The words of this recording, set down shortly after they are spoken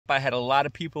I had a lot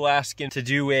of people asking to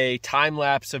do a time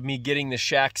lapse of me getting the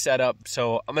shack set up,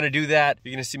 so I'm gonna do that.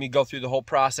 You're gonna see me go through the whole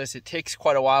process. It takes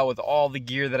quite a while with all the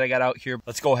gear that I got out here.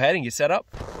 Let's go ahead and get set up.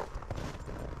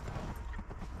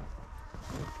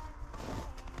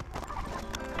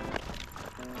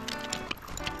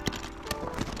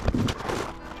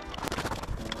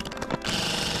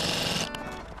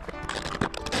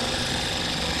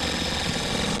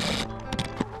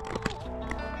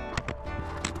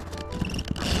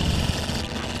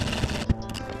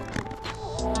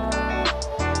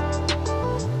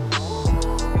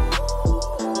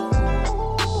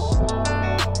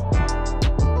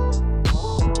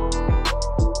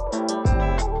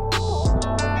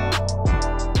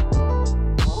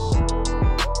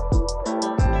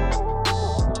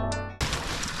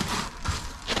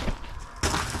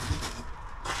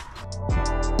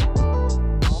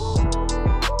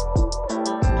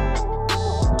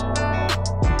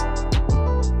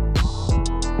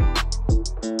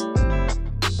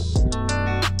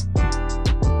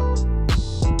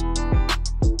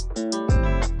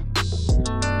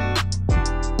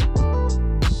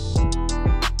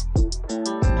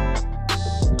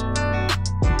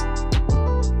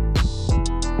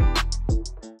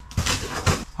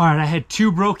 All right, I had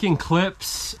 2 broken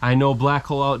clips. I know Black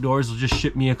Hole Outdoors will just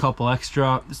ship me a couple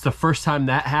extra. It's the first time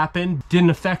that happened.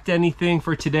 Didn't affect anything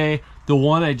for today. The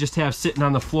one I just have sitting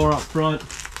on the floor up front,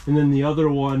 and then the other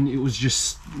one, it was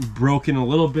just broken a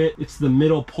little bit. It's the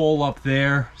middle pole up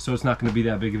there, so it's not gonna be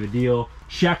that big of a deal.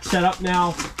 Shack set up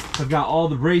now. I've got all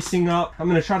the bracing up. I'm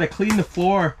gonna try to clean the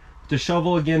floor with the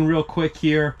shovel again real quick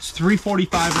here. It's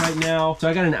 3:45 right now, so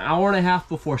I got an hour and a half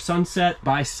before sunset.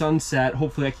 By sunset,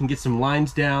 hopefully I can get some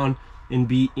lines down and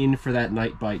be in for that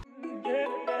night bite.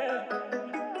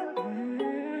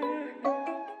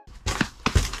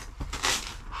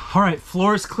 All right,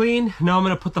 floor is clean. Now I'm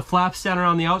gonna put the flaps down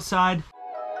around the outside.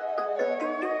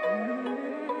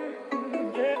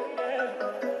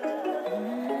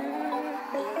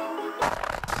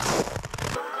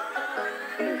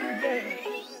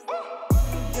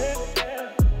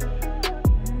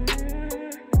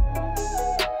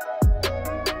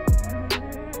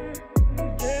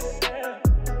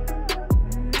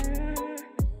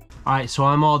 All right, so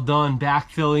I'm all done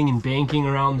backfilling and banking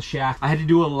around the shack. I had to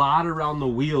do a lot around the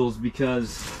wheels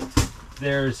because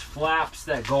there's flaps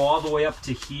that go all the way up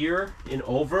to here and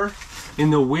over. In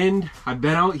the wind, I've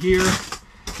been out here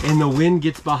and the wind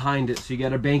gets behind it. So you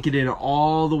gotta bank it in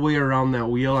all the way around that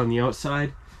wheel on the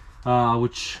outside,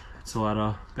 which it's a lot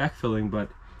of backfilling, but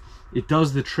it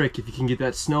does the trick if you can get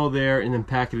that snow there and then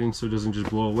pack it in so it doesn't just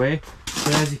blow away.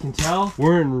 But as you can tell,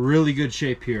 we're in really good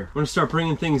shape here. We're gonna start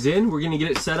bringing things in. We're gonna get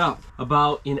it set up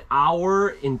about an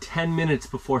hour and 10 minutes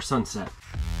before sunset.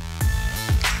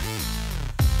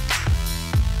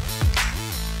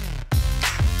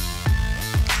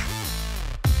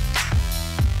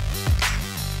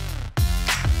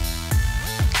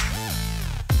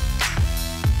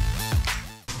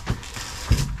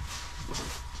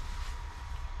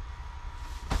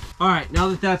 All right, now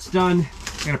that that's done,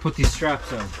 I'm gonna put these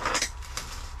straps on.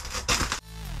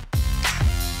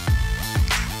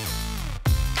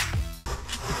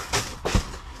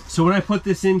 So when I put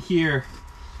this in here,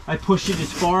 I push it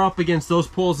as far up against those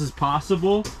poles as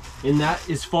possible, and that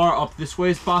as far up this way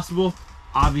as possible,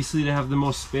 obviously to have the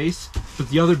most space. But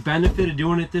the other benefit of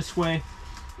doing it this way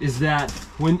is that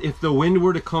if the wind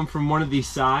were to come from one of these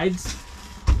sides,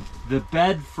 the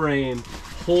bed frame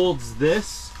holds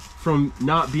this from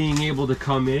not being able to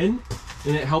come in,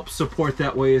 and it helps support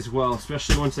that way as well,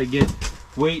 especially once I get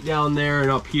weight down there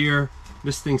and up here.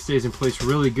 This thing stays in place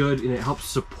really good, and it helps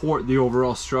support the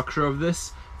overall structure of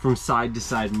this from side to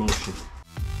side motion.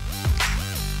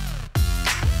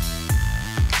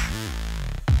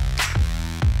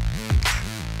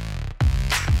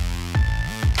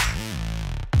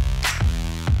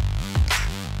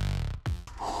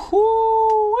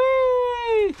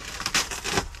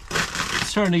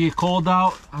 Starting to get cold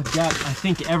out. I've got, I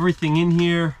think, everything in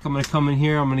here. I'm gonna come in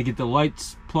here, I'm gonna get the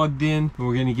lights plugged in, and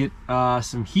we're gonna get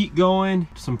some heat going,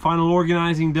 some final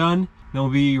organizing done, then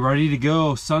we'll be ready to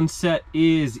go. Sunset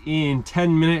is in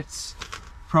 10 minutes.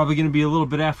 Probably gonna be a little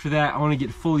bit after that. I wanna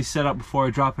get fully set up before I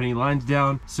drop any lines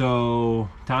down. So,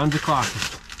 time's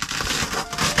a-clocking.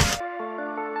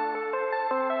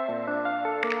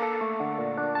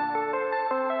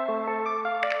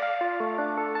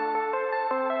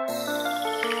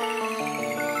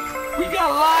 We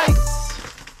got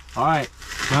lights! All right,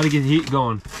 gotta get the heat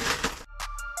going.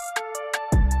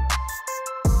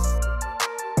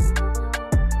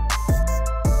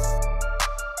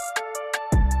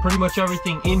 pretty much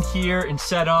everything in here and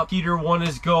set up. Heater 1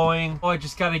 is going. Oh, I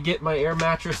just got to get my air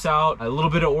mattress out. A little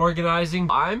bit of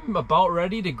organizing. I'm about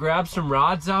ready to grab some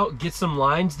rods out, get some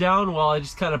lines down while I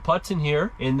just kind of putz in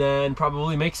here, and then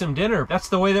probably make some dinner. That's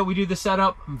the way that we do the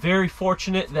setup. I'm very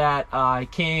fortunate that I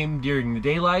came during the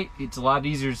daylight. It's a lot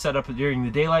easier to set up during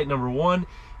the daylight, number one.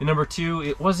 And number two,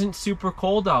 it wasn't super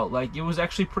cold out. Like, it was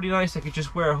actually pretty nice. I could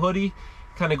just wear a hoodie,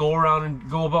 kind of go around and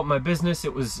go about my business.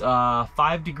 It was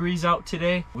 5 degrees out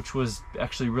today, which was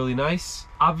actually really nice.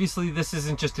 Obviously, this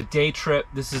isn't just a day trip.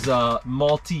 This is a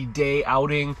multi-day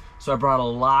outing. So I brought a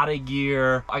lot of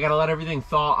gear. I gotta let everything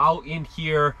thaw out in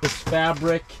here. This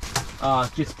fabric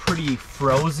gets pretty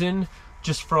frozen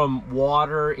just from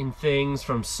water and things,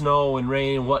 from snow and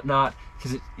rain and whatnot,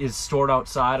 because it is stored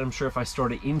outside. I'm sure if I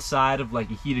stored it inside of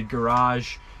like a heated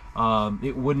garage,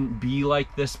 it wouldn't be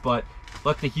like this, but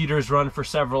let the heaters run for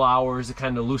several hours. It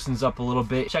kind of loosens up a little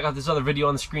bit. Check out this other video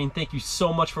on the screen. Thank you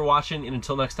so much for watching, and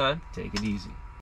until next time, take it easy.